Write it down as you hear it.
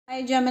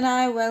Hi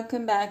Gemini,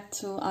 welcome back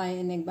to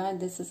Enigma.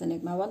 This is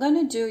Enigma. We're going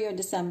to do your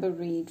December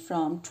read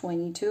from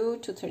 22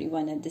 to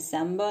 31 of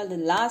December, the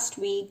last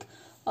week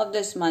of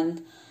this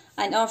month.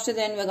 And after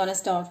then, we're going to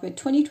start with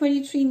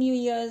 2023 New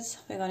Year's.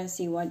 We're going to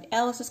see what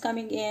else is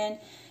coming in.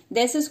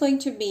 This is going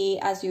to be,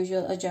 as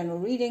usual, a general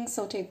reading.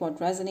 So take what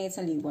resonates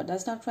and leave what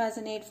does not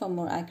resonate. For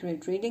more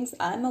accurate readings,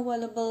 I'm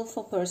available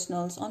for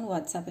personals on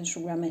WhatsApp,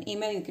 Instagram, and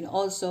email. You can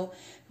also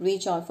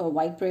reach out for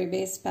white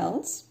prayer-based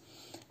spells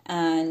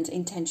and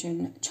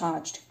intention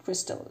charged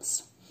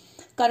crystals.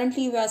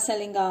 Currently we are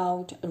selling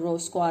out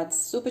rose quartz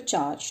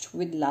supercharged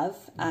with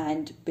love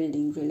and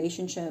building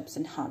relationships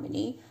and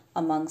harmony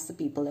amongst the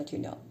people that you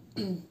know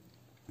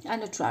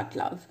and attract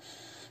love.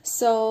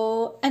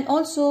 So, and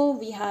also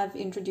we have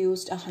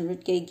introduced a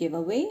 100k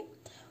giveaway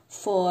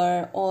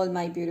for all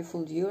my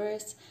beautiful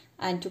viewers.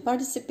 And to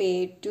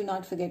participate, do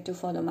not forget to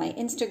follow my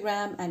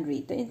Instagram and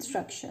read the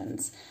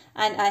instructions.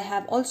 And I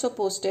have also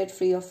posted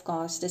free of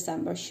cost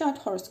December short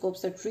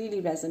horoscopes that really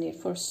resonate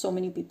for so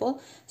many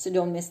people. So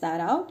don't miss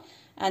that out.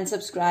 And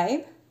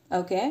subscribe,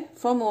 okay,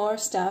 for more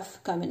stuff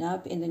coming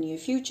up in the near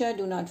future.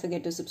 Do not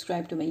forget to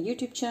subscribe to my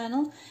YouTube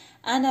channel.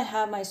 And I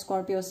have my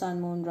Scorpio, Sun,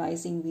 Moon,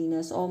 Rising,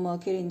 Venus, or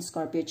Mercury in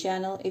Scorpio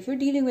channel. If you're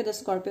dealing with a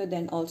Scorpio,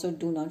 then also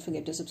do not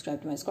forget to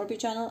subscribe to my Scorpio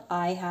channel.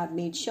 I have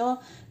made sure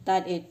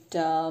that it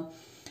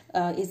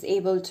is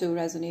able to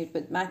resonate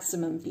with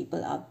maximum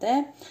people out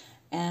there.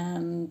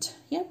 And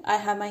yeah, I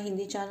have my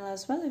Hindi channel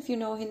as well. If you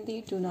know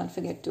Hindi, do not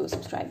forget to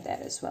subscribe there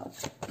as well.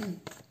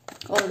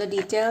 All the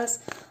details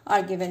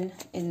are given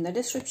in the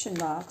description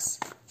box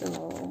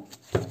below.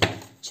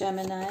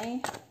 Gemini,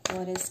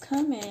 what is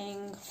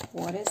coming?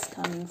 What is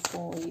coming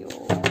for you,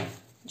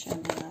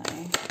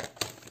 Gemini?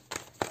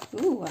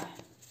 Ooh,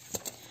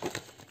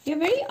 you're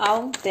very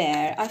out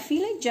there. I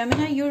feel like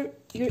Gemini, you're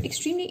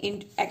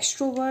extremely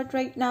extrovert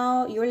right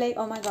now. You're like,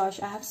 oh my gosh,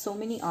 I have so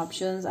many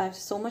options. I have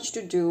so much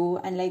to do.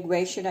 And like,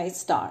 where should I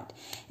start?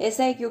 It's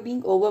like you're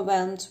being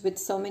overwhelmed with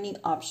so many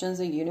options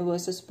the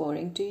universe is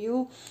pouring to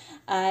you.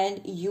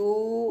 And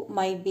you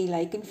might be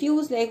like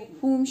confused, like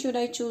whom should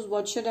I choose?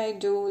 What should I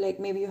do? Like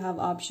maybe you have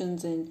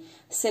options in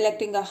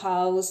selecting a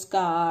house,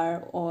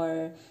 car,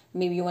 or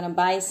maybe you want to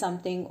buy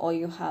something, or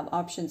you have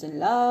options in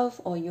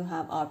love, or you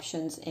have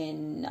options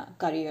in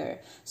career.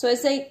 So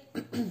it's like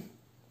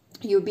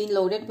you've been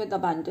loaded with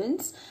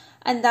abundance,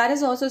 and that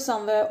is also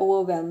somewhere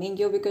overwhelming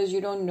you because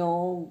you don't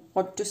know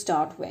what to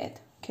start with.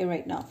 Okay,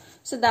 right now.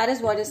 So that is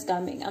what is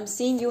coming. I'm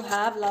seeing you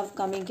have love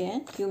coming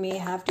in. You may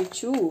have to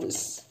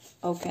choose.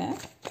 Okay,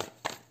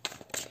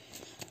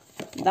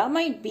 that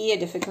might be a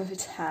difficult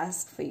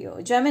task for you.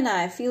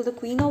 Gemini, I feel the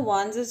Queen of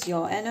Wands is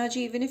your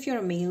energy. Even if you're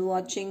a male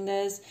watching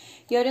this,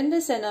 you're in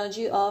this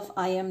energy of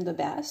I am the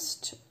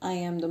best, I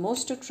am the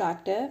most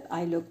attractive,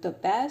 I look the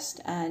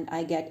best, and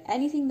I get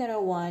anything that I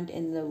want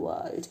in the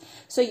world.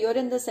 So you're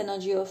in this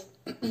energy of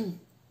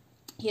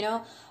you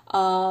know,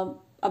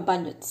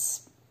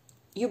 abundance.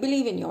 You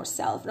believe in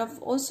yourself. And I'm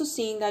also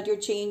seeing that you're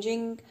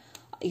changing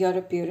your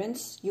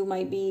appearance. You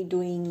might be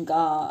doing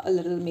a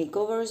little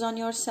makeovers on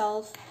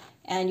yourself,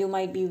 and you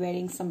might be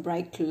wearing some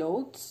bright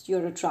clothes.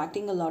 You're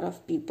attracting a lot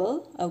of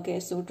people, okay,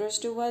 suitors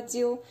towards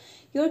you.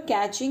 You're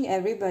catching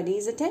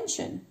everybody's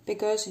attention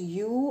because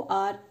you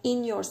are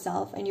in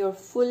yourself and you're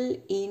full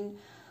in,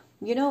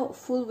 you know,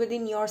 full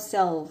within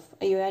yourself.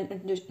 You're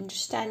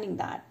understanding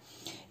that.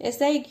 It's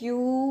like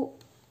you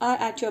are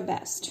at your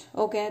best,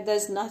 okay?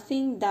 There's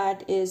nothing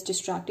that is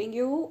distracting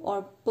you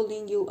or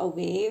pulling you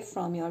away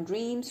from your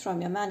dreams,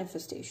 from your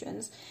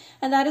manifestations.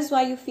 And that is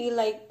why you feel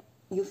like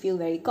you feel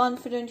very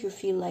confident. You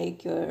feel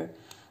like you're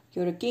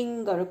a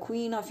king or a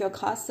queen of your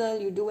castle.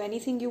 You do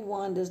anything you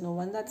want. There's no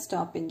one that's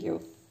stopping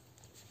you.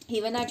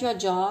 Even at your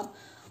job,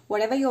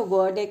 whatever your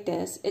verdict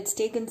is, it's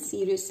taken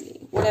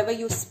seriously. Whatever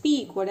you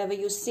speak, whatever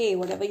you say,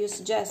 whatever you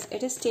suggest,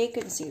 it is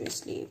taken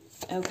seriously,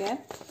 okay?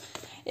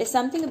 It's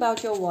something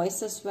about your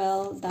voice as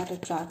well that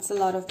attracts a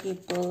lot of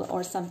people,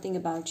 or something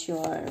about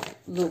your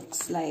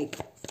looks, like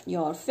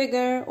your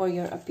figure or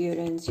your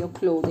appearance, your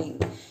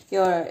clothing,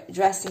 your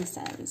dressing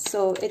sense.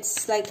 So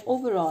it's like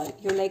overall,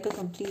 you're like a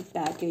complete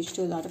package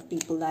to a lot of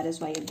people. That is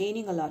why you're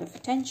gaining a lot of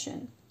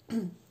attention.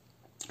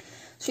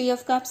 Three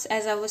of Cups,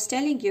 as I was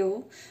telling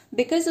you,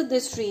 because of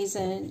this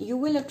reason, you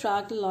will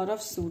attract a lot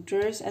of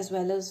suitors, as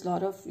well as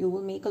you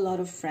will make a lot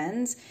of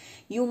friends.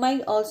 You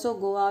might also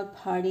go out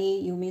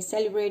party. You may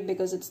celebrate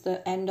because it's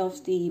the end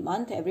of the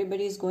month.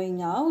 Everybody's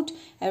going out.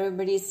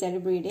 Everybody's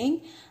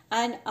celebrating.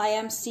 And I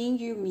am seeing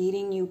you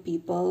meeting new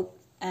people,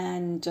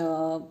 and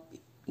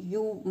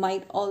you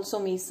might also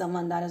meet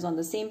someone that is on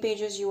the same page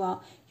as you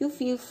are. You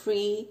feel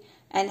free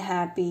and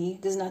happy.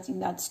 There's nothing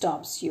that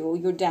stops you.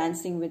 You're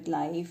dancing with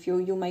life.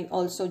 You might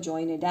also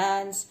join a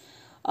dance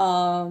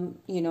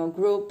you know,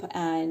 group,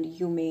 and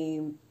you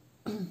may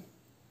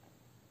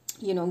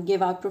you know,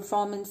 give out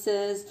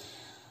performances.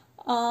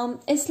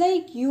 It's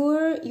like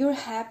you're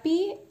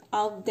happy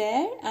out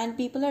there, and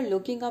people are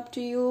looking up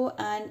to you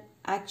and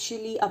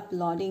actually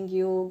applauding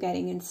you,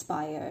 getting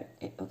inspired.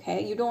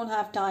 Okay, you don't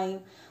have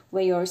time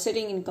where you're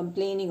sitting and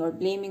complaining or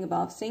blaming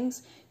about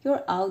things.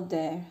 you're out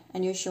there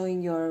and you're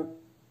showing your,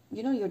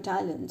 you know, your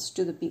talents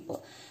to the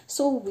people.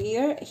 So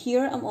we're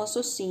here, I'm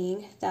also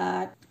seeing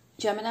that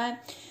Gemini,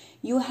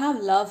 you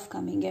have love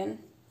coming in,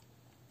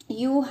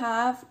 you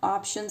have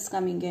options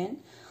coming in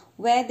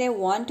where they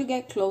want to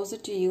get closer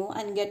to you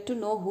and get to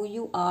know who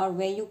you are,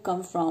 where you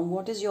come from,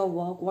 what is your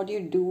work, what do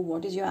you do,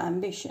 what is your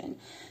ambition.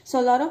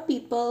 So a lot of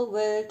people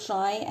will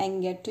try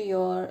and get to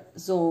your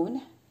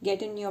zone,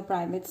 get in your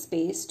private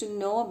space to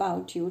know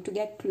about you, to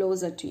get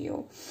closer to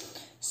you.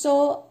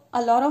 So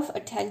a lot of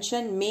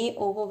attention may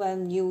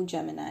overwhelm you,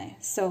 Gemini.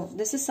 So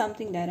this is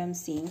something that I'm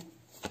seeing.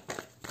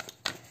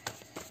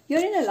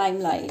 You're in a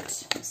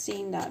limelight. I'm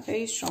seeing that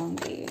very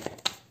strongly,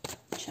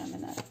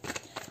 Gemini.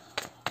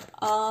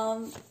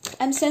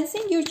 I'm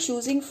sensing you're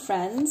choosing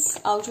friends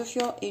out of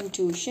your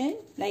intuition.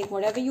 Like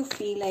whatever you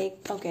feel like,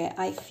 okay,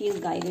 I feel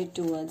guided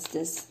towards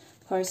this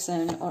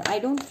person, or I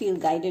don't feel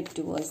guided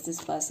towards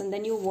this person,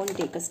 then you won't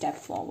take a step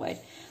forward.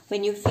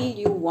 When you feel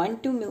you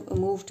want to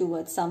move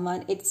towards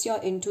someone, it's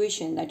your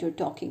intuition that you're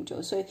talking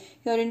to. So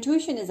your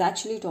intuition is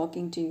actually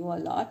talking to you a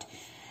lot.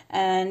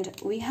 And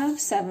we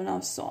have 7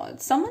 of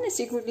Swords. Someone is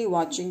secretly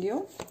watching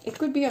you. It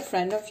could be a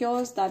friend of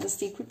yours that is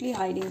secretly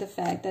hiding the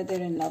fact that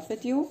they're in love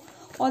with you.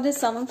 Or there's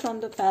someone from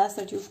the past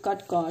that you've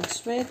cut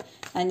cords with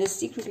and is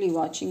secretly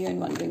watching you and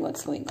wondering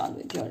what's going on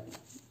with your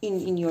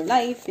in your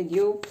life with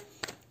you.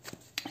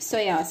 So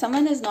yeah,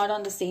 someone is not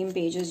on the same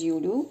page as you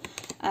do,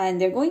 and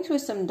they're going through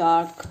some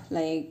dark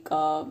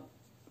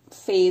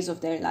phase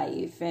of their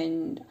life,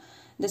 and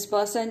this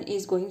person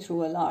is going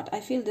through a lot. I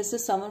feel this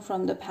is someone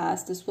from the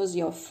past. This was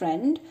your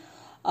friend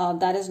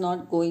that is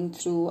not going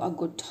through a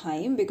good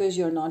time because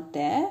you're not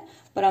there.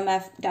 But I'm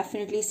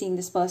definitely seeing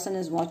this person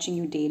is watching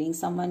you dating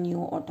someone new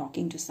or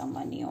talking to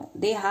someone new.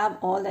 They have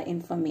all the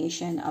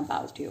information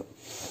about you.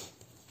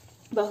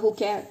 But who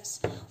cares?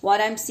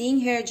 What I'm seeing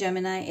here,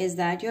 Gemini, is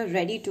that you're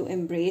ready to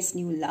embrace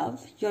new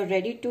love. You're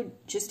ready to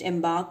just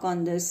embark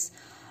on this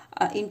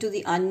into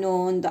the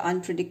unknown, the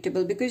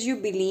unpredictable, because you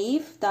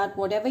believe that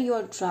whatever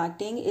you're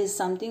attracting is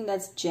something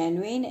that's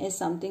genuine, is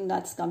something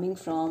that's coming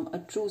from a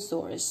true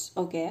source,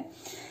 okay?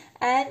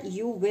 And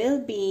you will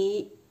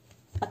be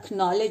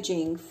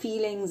acknowledging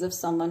feelings of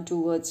someone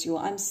towards you.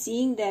 I'm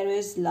seeing there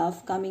is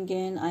love coming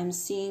in. I'm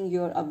seeing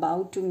you're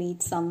about to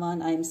meet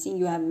someone. I'm seeing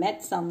you have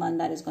met someone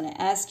that is going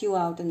to ask you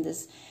out in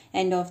this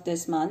end of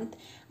this month,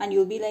 and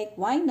you'll be like,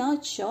 why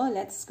not? Sure,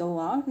 let's go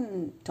out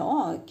and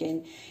talk.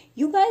 And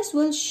you guys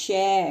will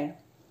share,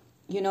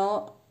 you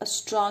know, a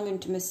strong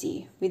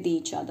intimacy with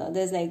each other.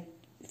 There's like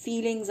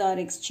feelings are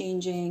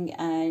exchanging,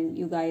 and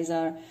you guys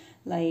are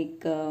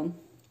like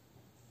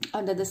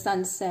under the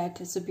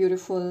sunset. It's a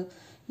beautiful,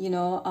 you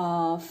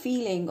know,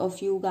 feeling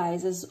of you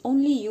guys as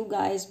only you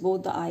guys,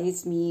 both the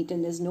eyes meet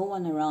and there's no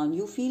one around.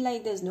 You feel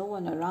like there's no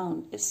one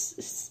around.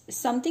 It's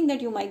something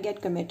that you might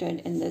get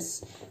committed in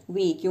this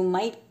week. You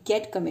might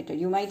get committed.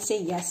 You might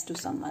say yes to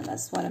someone.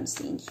 That's what I'm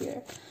seeing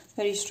here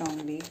very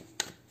strongly,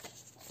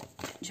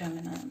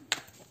 Gemini.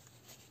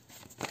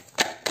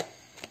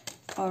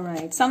 All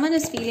right. Someone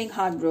is feeling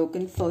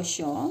heartbroken for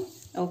sure,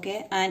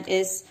 okay, and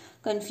is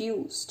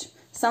confused.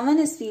 Someone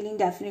is feeling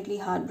definitely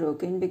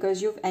heartbroken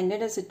because you've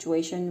ended a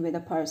situation with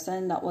a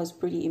person that was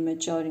pretty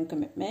immature in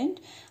commitment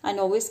and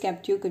always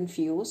kept you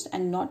confused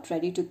and not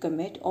ready to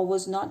commit, or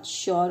was not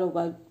sure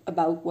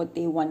about what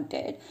they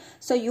wanted.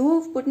 So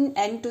you've put an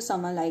end to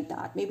someone like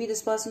that. Maybe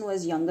this person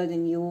was younger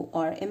than you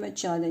or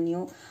immature than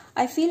you.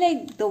 I feel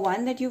like the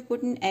one that you've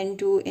put an end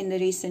to in the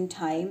recent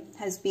time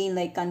has been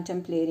like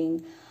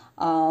contemplating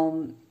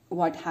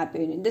what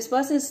happened. This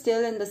person is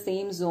still in the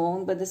same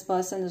zone, but this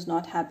person is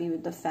not happy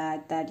with the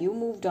fact that you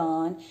moved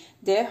on.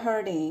 They're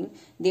hurting.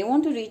 They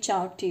want to reach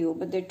out to you,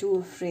 but they're too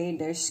afraid.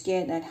 They're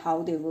scared at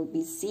how they will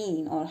be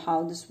seen or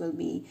how this will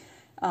be,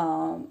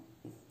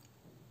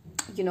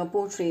 you know,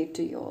 portrayed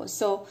to you.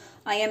 So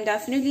I am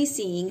definitely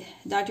seeing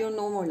that you're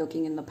no more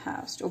looking in the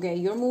past, okay?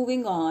 You're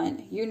moving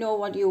on. You know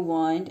what you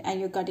want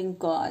and you're cutting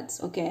cords,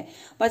 okay?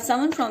 But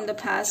someone from the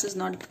past is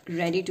not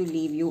ready to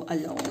leave you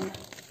alone,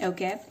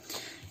 okay?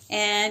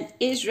 And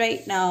is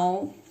right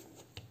now,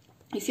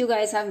 if you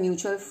guys have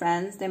mutual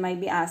friends, they might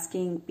be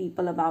asking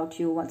people about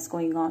you, what's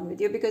going on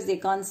with you, because they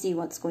can't see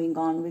what's going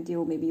on with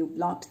you. Maybe you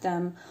blocked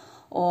them,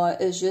 or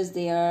it's just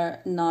they are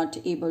not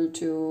able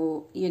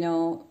to, you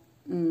know,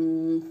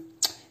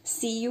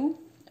 see you,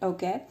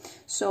 okay?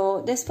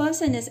 So this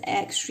person is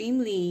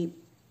extremely,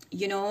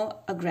 you know,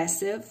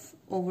 aggressive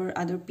over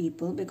other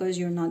people because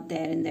you're not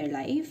there in their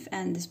life,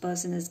 and this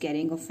person is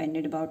getting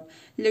offended about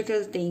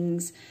little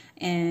things.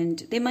 And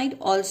they might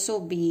also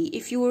be,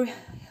 if you're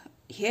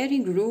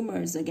hearing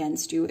rumors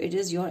against you, it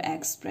is your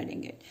ex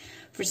spreading it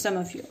for some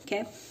of you,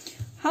 okay?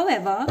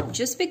 However,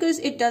 just because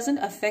it doesn't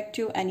affect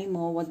you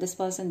anymore what this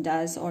person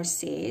does or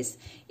says,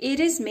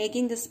 it is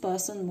making this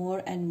person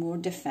more and more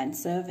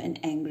defensive and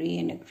angry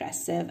and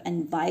aggressive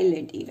and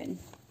violent even.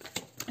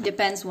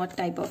 Depends what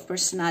type of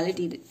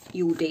personality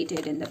you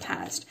dated in the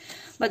past.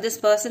 But this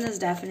person is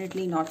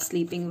definitely not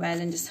sleeping well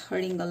and just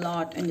hurting a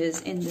lot and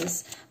is in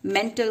this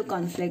mental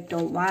conflict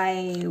of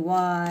why,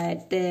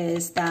 what,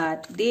 this,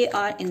 that. They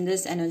are in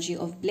this energy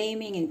of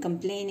blaming and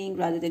complaining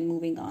rather than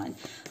moving on.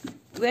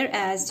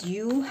 Whereas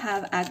you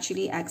have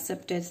actually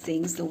accepted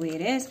things the way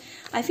it is.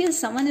 I feel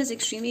someone is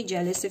extremely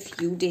jealous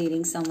of you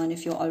dating someone.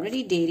 If you're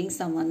already dating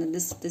someone, and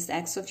this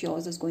ex of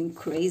yours is going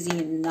crazy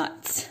and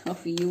nuts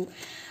of you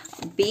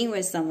being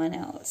with someone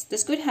else.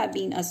 This could have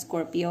been a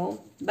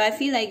Scorpio, but I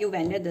feel like you've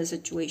ended the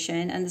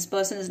situation and this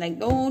person is like,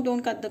 no,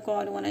 don't cut the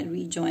cord, I want to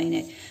rejoin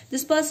it.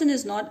 This person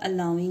is not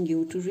allowing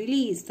you to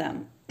release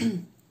them.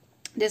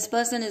 This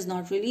person is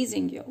not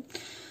releasing you.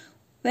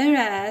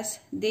 Whereas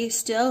they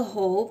still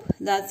hope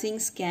that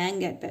things can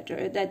get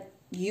better, that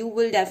you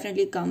will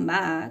definitely come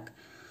back.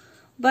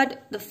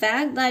 But the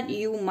fact that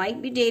you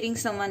might be dating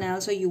someone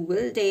else or you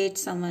will date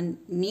someone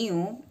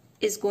new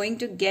is going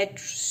to get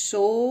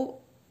so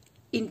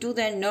into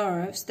their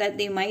nerves that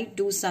they might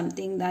do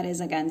something that is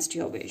against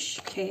your wish,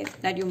 okay,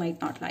 that you might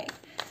not like.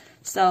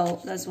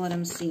 So that's what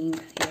I'm seeing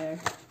here.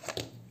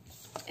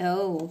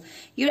 Oh,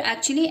 you're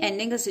actually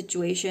ending a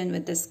situation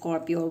with the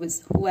Scorpio,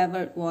 with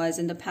whoever it was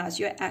in the past.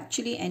 You're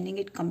actually ending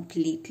it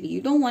completely.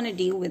 You don't want to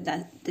deal with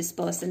this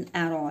person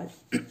at all.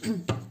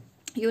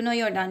 You know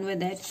you're done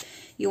with it.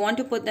 You want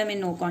to put them in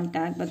no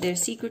contact, but they're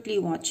secretly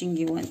watching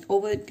you and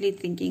overtly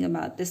thinking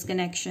about this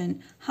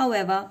connection.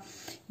 However,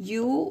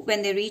 you,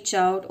 when they reach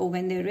out or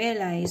when they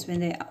realize, when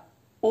they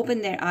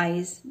open their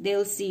eyes,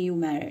 they'll see you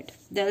married.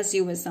 They'll see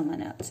you with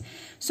someone else.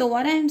 So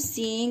what I'm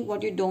seeing,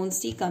 what you don't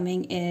see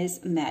coming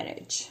is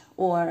marriage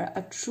or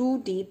a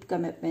true deep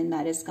commitment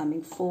that is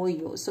coming for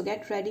you. So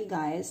get ready,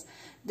 guys.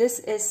 This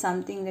is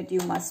something that you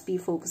must be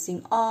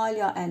focusing all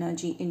your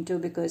energy into,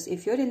 because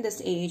if you're in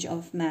this age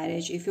of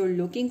marriage, if you're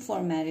looking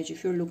for marriage,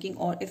 if you're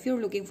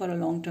looking for a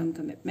long-term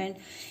commitment,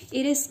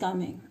 it is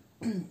coming.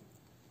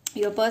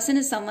 Your person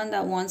is someone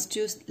that wants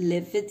to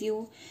live with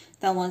you,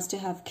 that wants to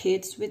have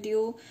kids with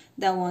you,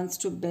 that wants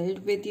to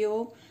build with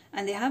you,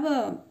 and they have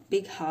a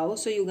big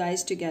house, so you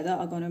guys together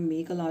are going to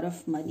make a lot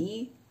of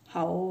money.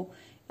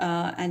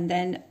 And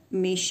then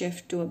may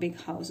shift to a big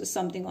house or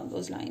something on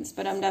those lines.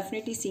 But I'm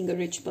definitely seeing a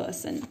rich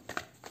person.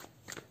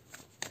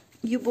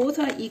 You both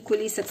are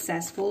equally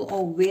successful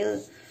or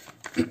will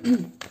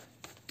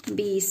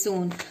be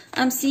soon.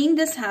 I'm seeing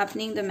this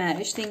happening, the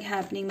marriage thing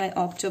happening by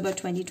October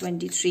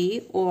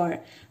 2023 or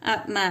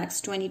at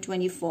max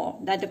 2024.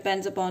 That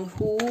depends upon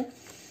who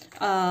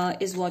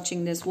is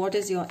watching this. What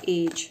is your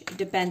age? It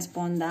depends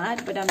upon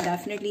that. But I'm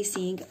definitely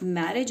seeing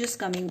marriage is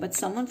coming, but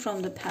someone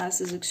from the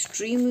past is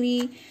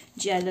extremely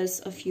jealous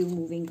of you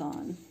moving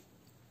on.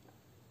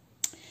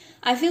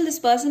 I feel this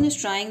person is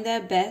trying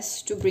their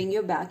best to bring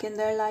you back in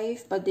their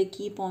life, but they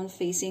keep on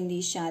facing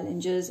these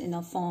challenges in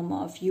a form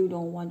of you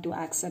don't want to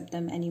accept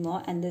them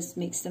anymore, and this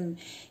makes them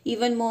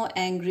even more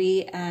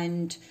angry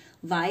and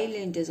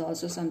violent is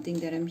also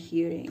something that I'm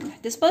hearing.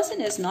 This person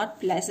is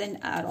not pleasant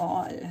at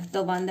all.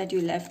 The one that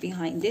you left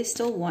behind, they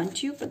still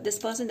want you, but this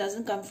person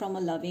doesn't come from a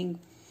loving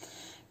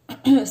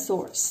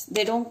source.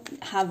 They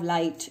don't have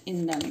light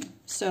in them.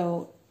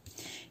 So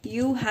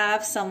you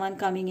have someone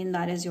coming in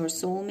that is your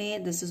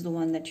soulmate. This is the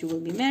one that you will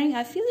be marrying.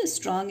 I feel a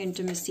strong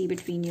intimacy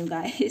between you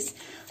guys.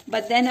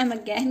 But then I'm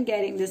again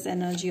getting this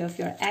energy of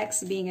your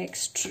ex being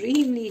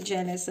extremely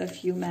jealous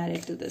of you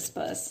married to this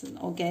person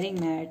or getting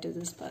married to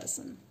this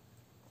person.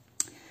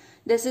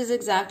 This is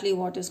exactly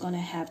what is going to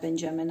happen,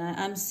 Gemini.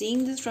 I'm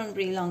seeing this from a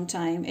really long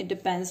time. It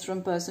depends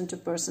from person to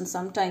person.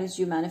 Sometimes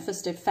you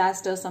manifest it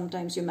faster.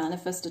 Sometimes you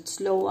manifest it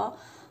slower.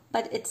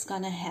 But it's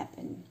going to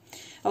happen.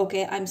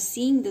 Okay, I'm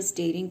seeing this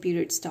dating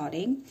period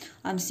starting.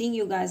 I'm seeing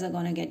you guys are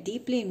going to get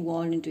deeply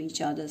involved into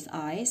each other's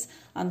eyes.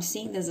 I'm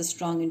seeing there's a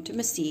strong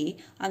intimacy.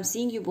 I'm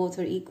seeing you both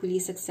are equally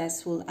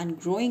successful and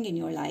growing in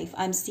your life.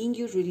 I'm seeing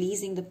you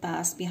releasing the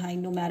past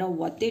behind no matter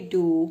what they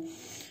do,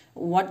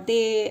 what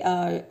they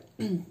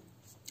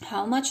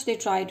how much they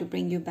try to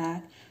bring you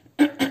back.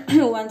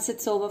 Once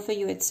it's over for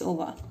you, it's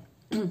over.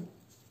 And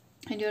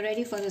you're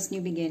ready for this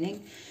new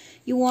beginning.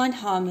 You want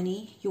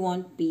harmony, you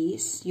want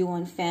peace, you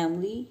want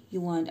family,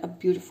 you want a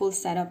beautiful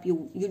setup.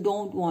 You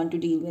don't want to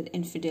deal with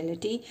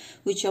infidelity,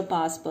 which your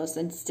past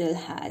person still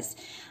has.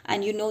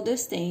 And you know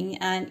this thing,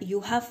 and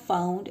you have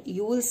found,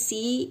 you will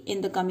see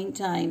in the coming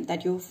time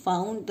that you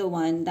found the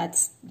one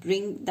that's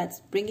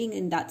bringing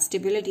in that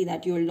stability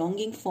that you're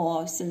longing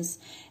for, since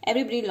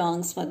everybody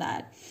longs for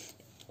that.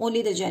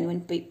 Only the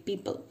genuine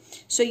people.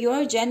 So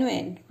you're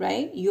genuine,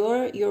 right?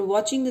 You're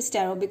watching this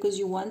tarot because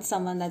you want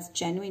someone that's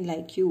genuine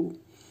like you.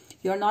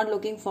 You're not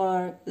looking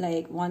for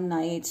like one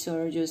nights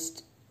or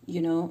just,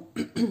 you know,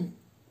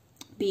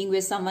 being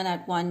with someone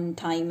at one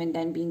time and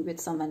then being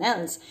with someone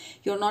else.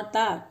 You're not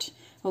that.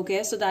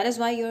 Okay, so that is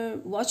why you're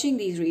watching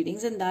these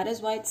readings, and that is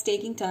why it's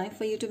taking time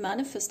for you to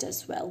manifest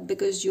as well,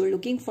 because you're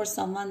looking for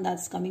someone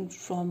that's coming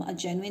from a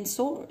genuine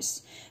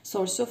source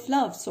of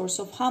love, source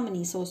of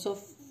harmony, source of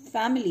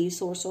family,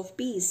 source of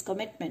peace,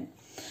 commitment.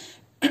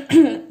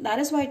 That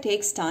is why it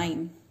takes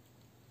time.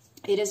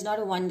 It is not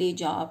a one-day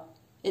job.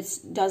 It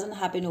doesn't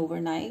happen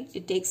overnight.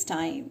 It takes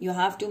time. You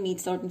have to meet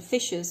certain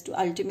fishes to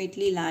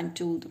ultimately land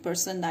to the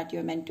person that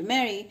you're meant to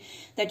marry,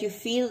 that you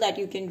feel that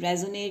you can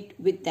resonate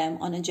with them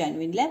on a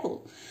genuine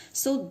level.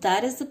 So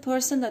that is the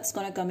person that's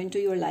going to come into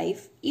your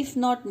life. If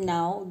not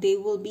now, they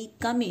will be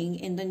coming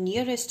in the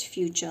nearest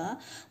future,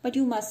 but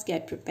you must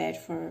get prepared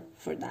for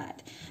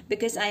that,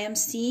 because I am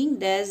seeing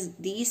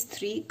these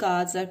 3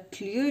 cards are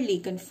clearly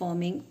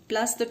confirming,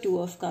 plus the 2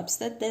 of Cups,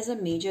 that there's a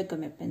major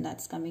commitment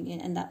that's coming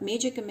in, and that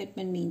major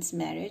commitment means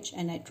marriage,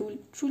 and I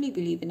truly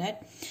believe in it.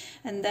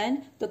 And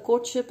then the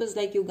courtship is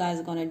like you guys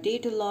are going to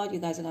date a lot, you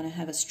guys are going to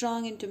have a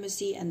strong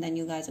intimacy, and then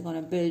you guys are going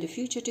to build a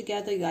future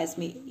together. You guys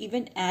may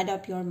even add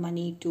up your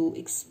money to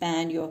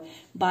expand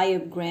buy a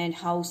grand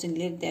house and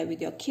live there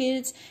with your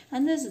kids,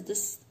 and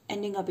this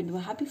ending up into a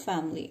happy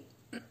family.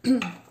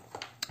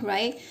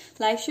 Right?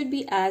 Life should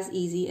be as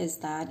easy as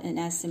that and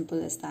as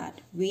simple as that.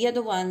 We are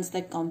the ones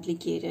that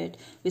complicate it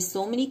with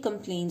so many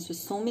complaints, with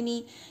so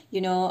many,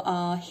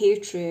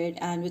 hatred,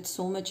 and with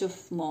so much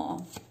of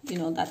more,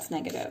 that's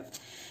negative.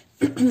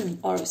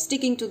 Or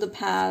sticking to the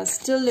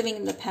past, still living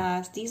in the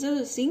past. These are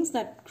the things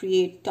that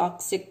create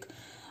toxic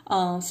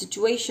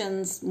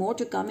situations, more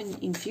to come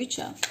in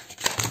future.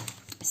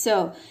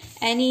 So,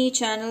 any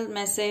channeled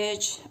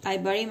message, I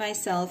bury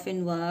myself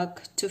in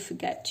work to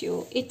forget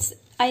you.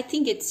 I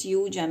think it's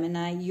you,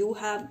 Gemini. You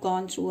have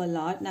gone through a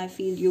lot, and I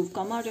feel you've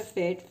come out of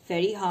it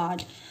very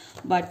hard.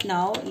 But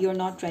now you're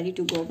not ready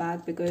to go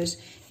back, because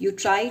you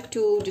tried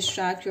to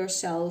distract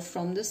yourself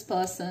from this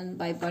person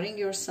by burying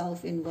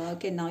yourself in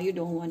work, and now you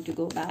don't want to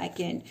go back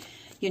and,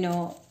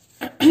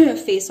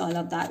 face all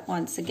of that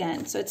once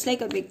again. So it's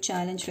like a big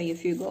challenge for you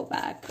if you go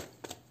back.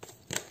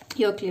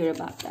 You're clear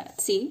about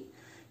that. See?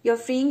 You're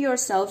freeing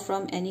yourself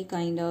from any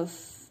kind of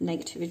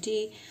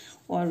negativity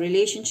or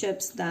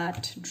relationships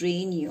that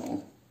drain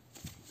you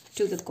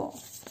to the core.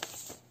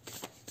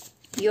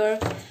 You're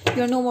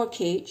no more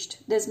caged.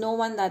 There's no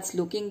one that's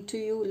looking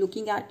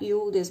at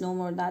you. There's no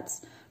more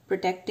that's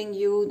protecting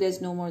you. There's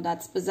no more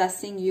that's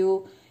possessing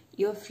you.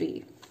 You're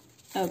free.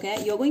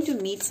 Okay? You're going to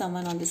meet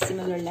someone on the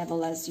similar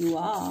level as you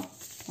are,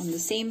 on the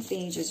same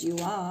page as you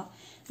are.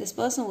 This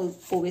person will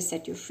always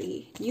set you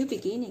free. New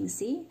beginning,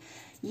 see?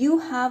 You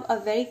have a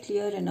very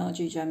clear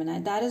energy,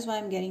 Gemini. That is why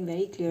I'm getting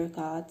very clear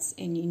cards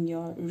in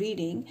your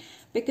reading,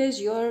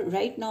 because you're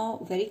right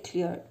now very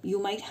clear. You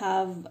might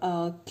have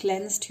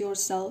cleansed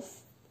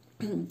yourself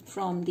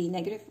from the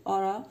negative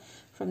aura,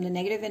 from the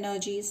negative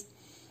energies,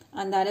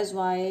 and that is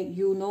why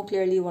you know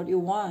clearly what you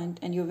want,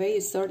 and you're very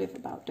assertive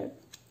about it.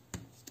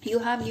 You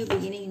have new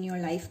beginning in your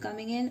life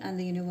coming in, and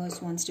the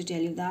universe wants to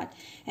tell you that.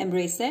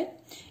 Embrace it.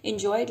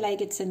 Enjoy it like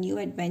it's a new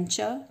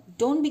adventure.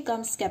 Don't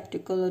become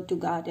skeptical or too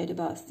guarded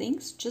about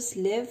things. Just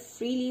live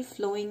freely,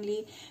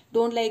 flowingly.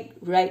 Don't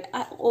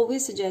I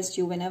always suggest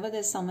you, whenever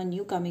there's someone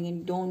new coming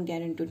in, don't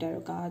get into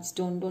tarot cards.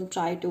 Don't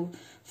try to,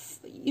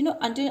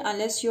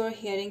 unless you're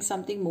hearing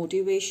something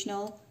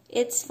motivational,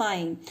 it's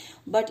fine.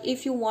 But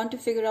if you want to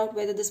figure out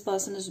whether this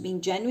person is being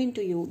genuine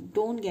to you,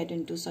 don't get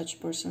into such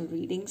personal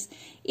readings.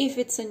 If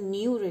it's a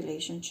new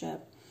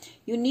relationship,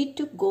 you need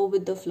to go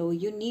with the flow.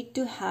 You need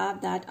to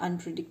have that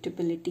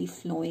unpredictability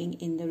flowing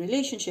in the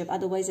relationship.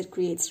 Otherwise, it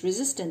creates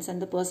resistance,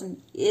 and the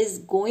person is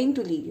going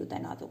to leave you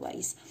then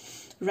otherwise.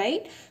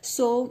 Right?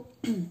 So,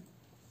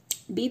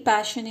 be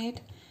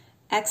passionate,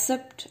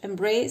 accept,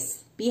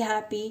 embrace, be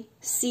happy,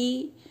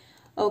 see.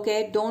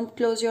 Okay, don't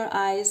close your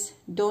eyes,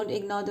 don't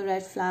ignore the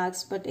red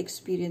flags, but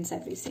experience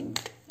everything.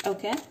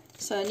 Okay,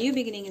 so a new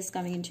beginning is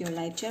coming into your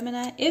life,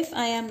 Gemini. If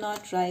I am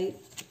not right,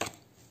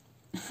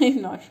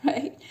 I'm not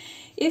right.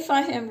 If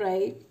I am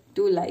right,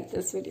 do like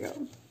this video.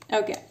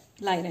 Okay,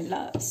 light and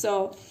love.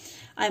 So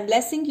I'm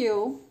blessing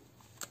you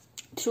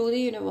through the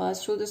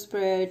universe, through the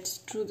spirits,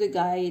 through the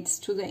guides,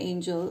 through the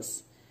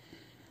angels.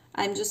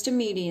 I'm just a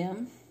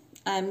medium.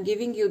 I'm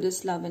giving you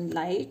this love and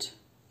light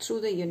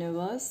through the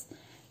universe.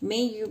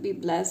 May you be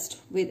blessed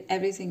with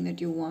everything that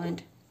you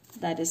want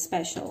that is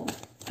special.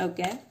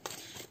 Okay?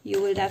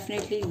 You will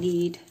definitely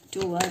lead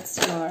towards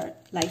your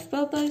life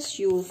purpose.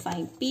 You will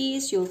find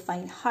peace. You'll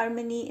find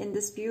harmony in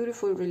this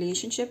beautiful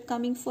relationship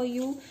coming for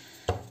you.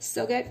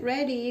 So get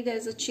ready.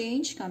 There's a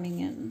change coming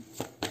in.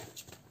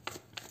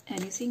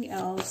 Anything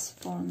else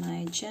for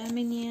my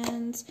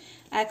Geminians?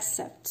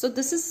 Accept. So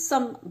this is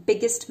some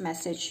biggest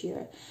message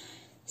here.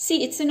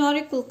 See, it's an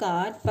oracle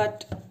card,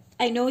 but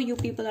I know you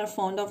people are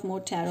fond of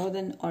more tarot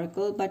than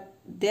oracle, but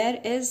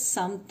there is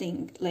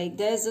something, like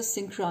there's a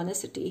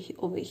synchronicity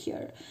over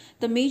here.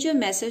 The major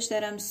message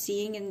that I'm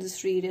seeing in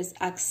this read is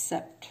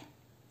accept.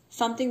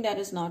 Something that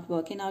is not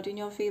working out in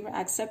your favor,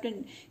 accept,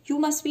 and you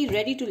must be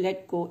ready to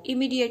let go.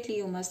 Immediately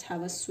you must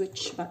have a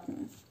switch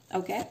button.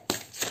 Okay?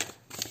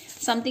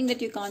 Something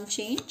that you can't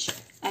change,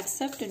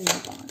 accept and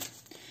move on.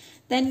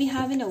 Then we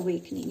have an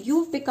awakening.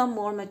 You've become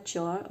more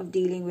mature of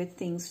dealing with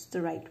things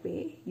the right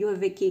way. You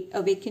have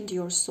awakened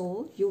your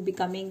soul. You're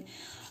becoming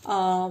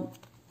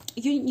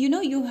you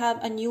know, you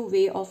have a new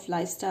way of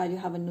lifestyle, you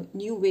have a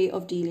new way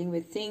of dealing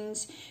with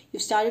things.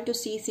 You've started to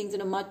see things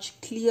in a much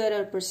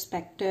clearer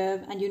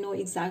perspective, and you know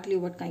exactly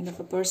what kind of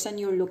a person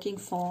you're looking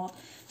for.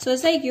 So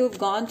it's like you've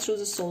gone through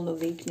the soul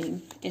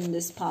awakening in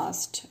this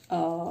past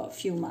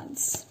few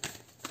months.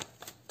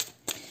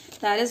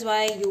 That is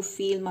why you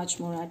feel much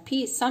more at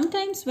peace.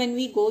 Sometimes when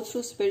we go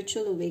through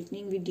spiritual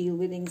awakening, we deal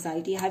with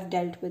anxiety. I've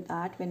dealt with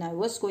that. When I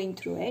was going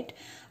through it,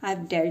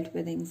 I've dealt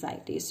with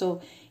anxiety.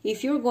 So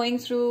if you're going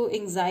through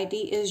anxiety,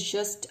 is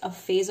just a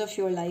phase of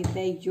your life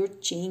where you're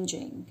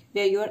changing,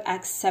 where you're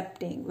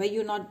accepting, where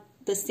you're not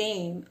the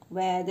same,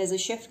 where there's a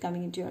shift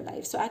coming into your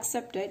life. So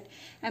accept it,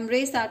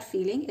 embrace that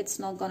feeling. It's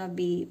not going to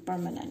be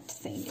permanent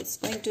thing. It's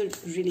going to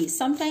release.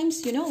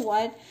 Sometimes, you know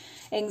what?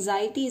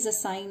 Anxiety is a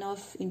sign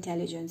of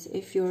intelligence.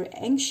 If you're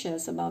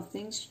anxious about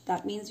things,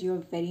 that means you're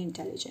very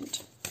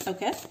intelligent.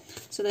 Okay?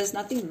 So there's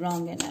nothing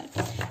wrong in it.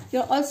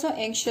 You're also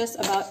anxious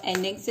about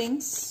ending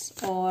things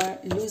or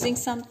losing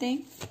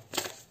something.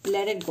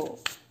 Let it go.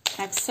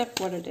 Accept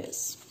what it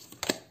is.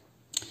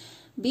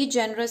 Be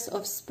generous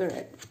of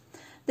spirit.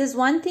 There's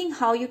one thing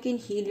how you can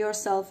heal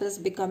yourself is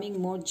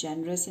becoming more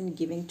generous in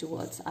giving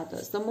towards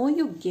others. The more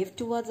you give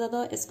towards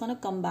others, it's going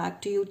to come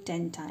back to you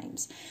 10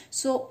 times.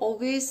 So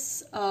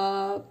always,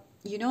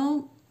 you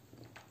know,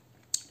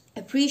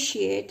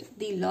 appreciate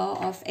the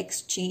law of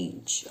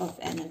exchange of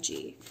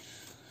energy.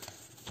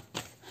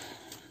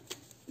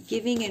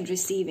 Giving and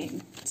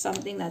receiving,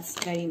 something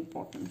that's very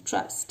important.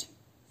 Trust.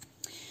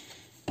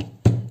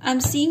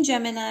 I'm seeing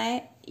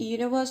Gemini,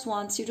 universe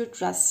wants you to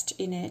trust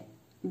in it,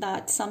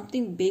 that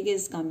something big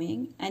is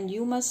coming, and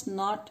you must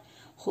not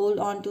hold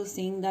on to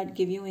things that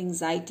give you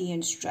anxiety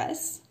and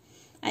stress.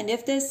 And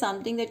if there's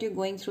something that you're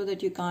going through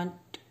that you can't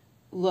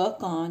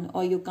work on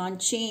or you can't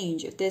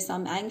change, if there's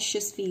some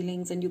anxious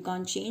feelings and you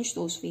can't change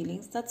those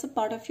feelings, that's a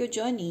part of your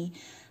journey,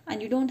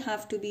 and you don't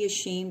have to be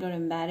ashamed or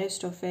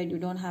embarrassed of it. You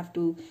don't have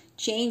to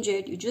change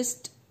it. You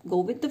just go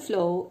with the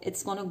flow.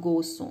 It's gonna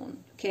go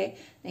soon. Okay,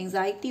 the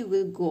anxiety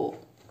will go.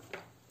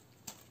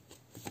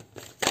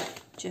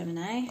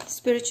 Gemini,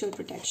 spiritual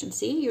protection.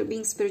 See, you're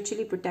being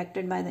spiritually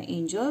protected by the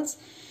angels.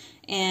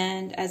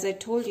 And as I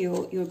told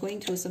you, you're going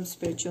through some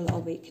spiritual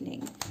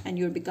awakening and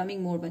you're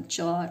becoming more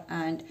mature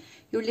and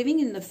you're living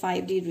in the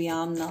 5D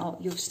realm now.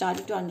 You've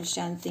started to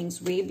understand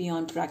things way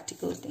beyond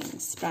practical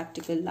things,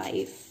 practical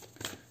life,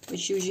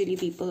 which usually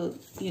people,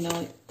 you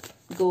know,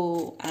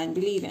 go and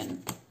believe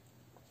in.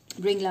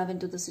 Bring love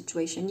into the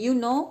situation. You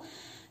know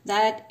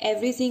that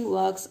everything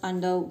works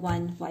under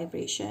one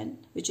vibration,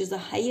 which is the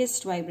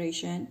highest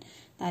vibration,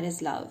 that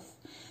is love.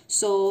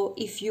 So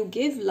if you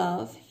give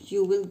love,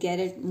 you will get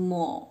it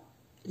more.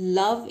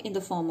 Love in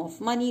the form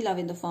of money, love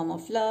in the form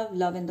of love,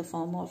 love in the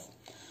form of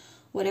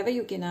whatever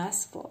you can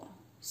ask for.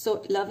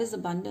 So love is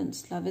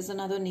abundance. Love is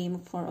another name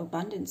for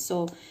abundance.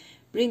 So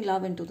bring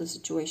love into the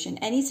situation.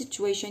 Any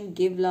situation,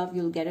 give love,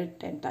 you'll get it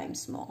 10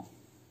 times more.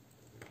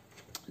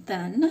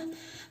 Then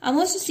I'm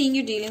also seeing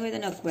you dealing with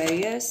an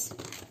Aquarius.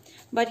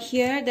 But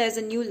here there's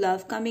a new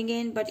love coming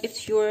in. But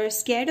if you're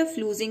scared of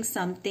losing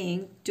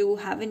something to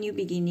have a new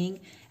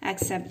beginning,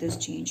 accept this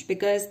change.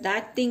 Because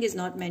that thing is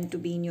not meant to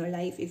be in your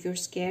life if you're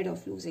scared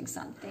of losing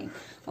something.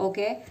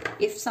 Okay?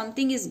 If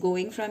something is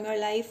going from your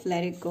life,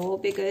 let it go.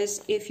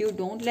 Because if you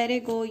don't let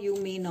it go, you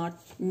may not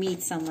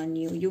meet someone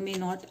new. You may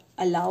not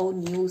allow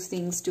new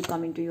things to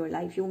come into your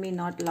life. You may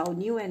not allow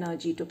new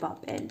energy to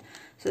pop in.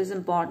 So it's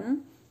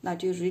important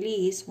that you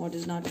release what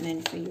is not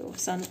meant for you.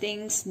 Some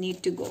things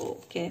need to go.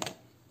 Okay?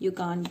 You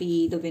can't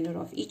be the winner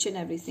of each and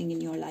everything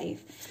in your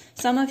life.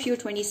 Some of you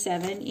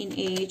 27 in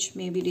age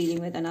may be dealing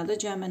with another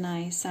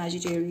Gemini,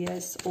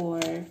 Sagittarius, or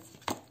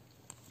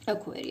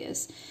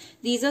Aquarius.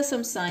 These are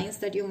some signs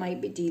that you might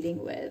be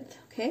dealing with.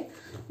 Okay.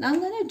 Now I'm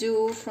going to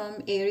do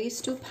from Aries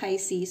to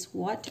Pisces.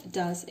 What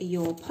does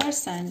your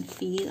person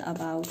feel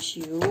about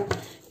you,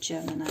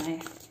 Gemini?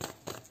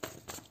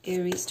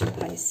 Aries to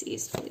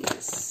Pisces,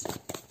 please.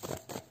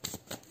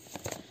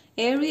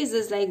 Aries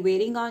is like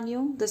waiting on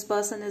you. This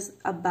person is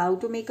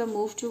about to make a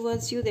move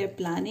towards you. They're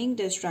planning,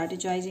 they're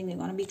strategizing, they're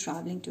going to be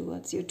traveling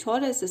towards you.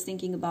 Taurus is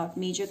thinking about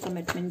major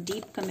commitment,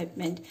 deep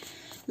commitment,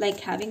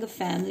 like having a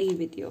family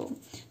with you.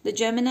 The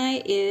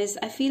Gemini is,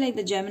 I feel like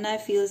the Gemini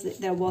feels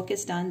that their work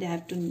is done, they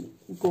have to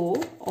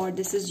go, or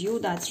this is you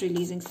that's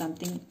releasing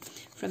something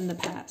from the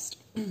past.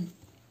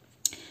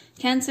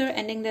 Cancer,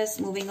 ending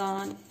this, moving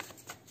on.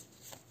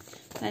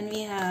 Then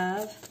we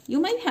have, you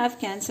might have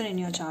Cancer in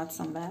your chart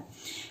somewhere.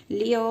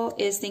 Leo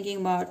is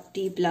thinking about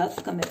deep love,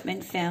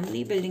 commitment,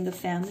 family, building a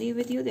family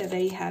with you. They're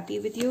very happy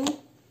with you.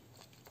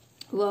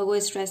 Virgo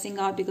is stressing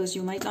out because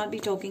you might not be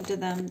talking to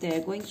them. They're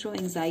going through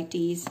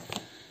anxieties.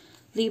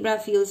 Libra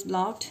feels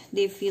blocked.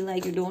 They feel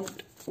like you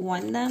don't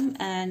want them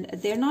and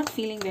they're not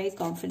feeling very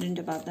confident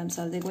about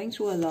themselves. They're going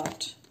through a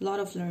lot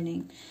of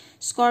learning.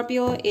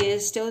 Scorpio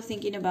is still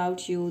thinking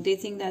about you. They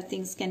think that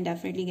things can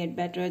definitely get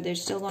better. They're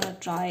still going to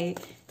try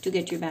to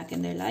get you back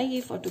in their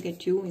life or to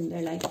get you in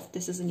their life.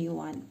 This is a new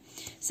one.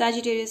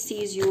 Sagittarius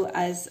sees you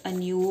as a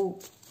new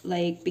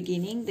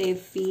beginning. They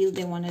feel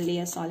they want to lay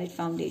a solid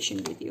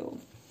foundation with you.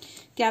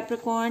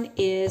 Capricorn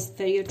is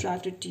very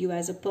attracted to you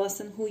as a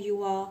person, who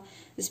you are.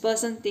 This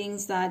person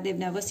thinks that they've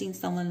never seen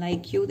someone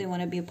like you. They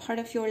want to be a part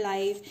of your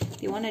life.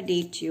 They want to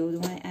date you. They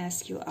want to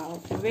ask you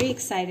out. They're very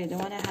excited. They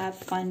want to have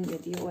fun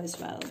with you as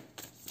well.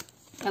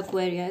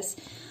 Aquarius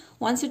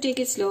wants to take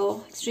it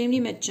slow, extremely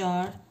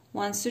mature,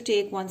 wants to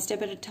take one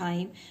step at a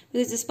time,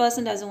 because this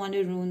person doesn't want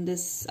to ruin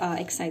this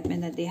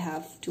excitement that they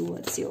have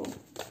towards you.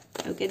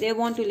 Okay, they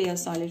want to lay a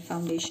solid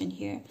foundation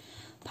here.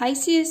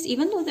 Pisces,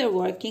 even though they're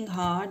working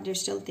hard, they're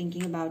still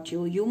thinking about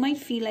you. You might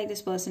feel like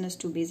this person is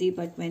too busy,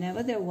 but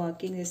whenever they're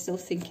working, they're still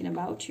thinking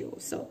about you.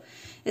 So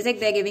it's like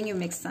they're giving you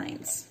mixed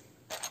signs.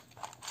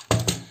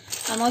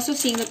 I'm also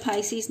seeing that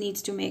Pisces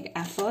needs to make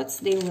efforts.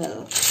 They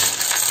will.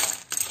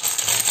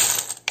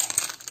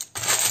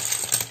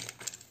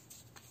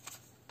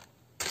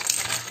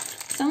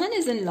 Someone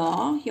is in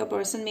law. Your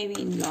person may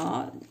be in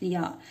law.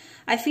 Yeah.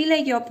 I feel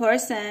like your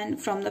person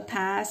from the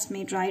past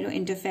may try to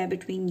interfere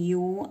between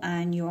you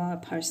and your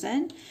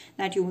person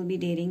that you will be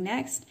dating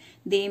next.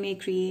 They may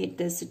create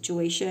this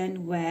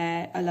situation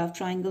where a love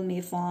triangle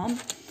may form,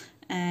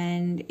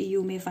 and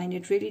you may find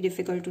it really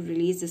difficult to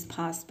release this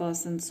past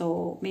person.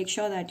 So make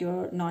sure that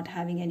you're not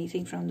having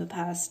anything from the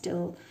past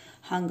still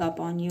hung up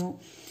on you.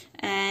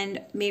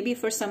 And maybe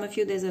for some of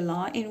you, there's a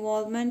law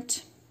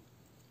involvement,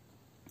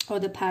 or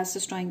the past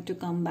is trying to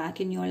come back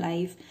in your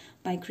life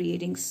by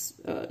creating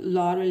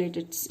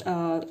law-related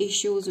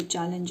issues or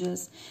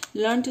challenges.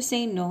 Learn to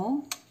say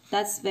no.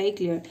 That's very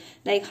clear.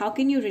 Like, how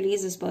can you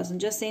release this person?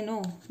 Just say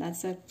no.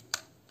 That's it.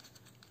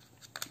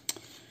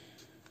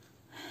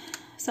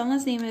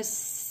 Someone's name is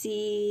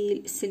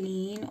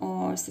Celine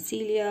or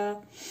Cecilia,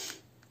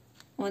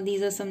 or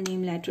these are some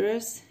name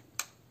letters.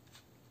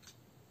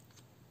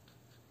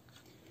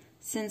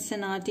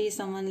 Cincinnati,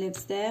 someone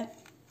lives there.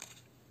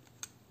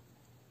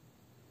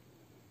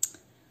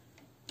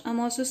 I'm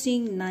also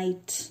seeing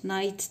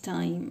night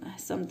time,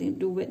 something to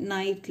do with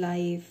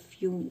nightlife.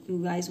 You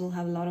guys will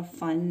have a lot of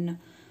fun.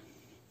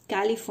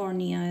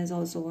 California is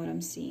also what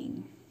I'm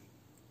seeing.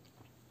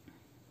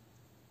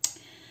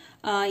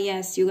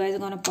 Yes, you guys are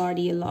going to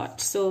party a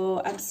lot.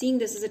 So I'm seeing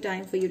this is a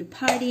time for you to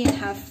party and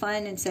have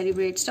fun and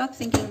celebrate. Stop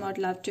thinking about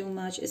love too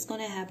much. It's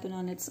going to happen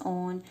on its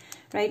own.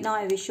 Right now,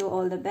 I wish you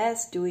all the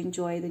best. Do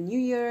enjoy the New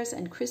Year's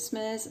and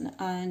Christmas.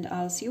 And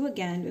I'll see you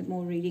again with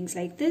more readings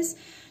like this.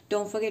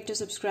 Don't forget to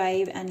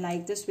subscribe and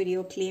like this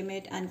video. Claim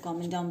it and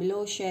comment down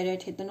below. Share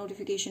it. Hit the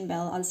notification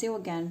bell. I'll see you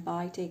again.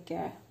 Bye. Take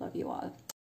care. Love you all.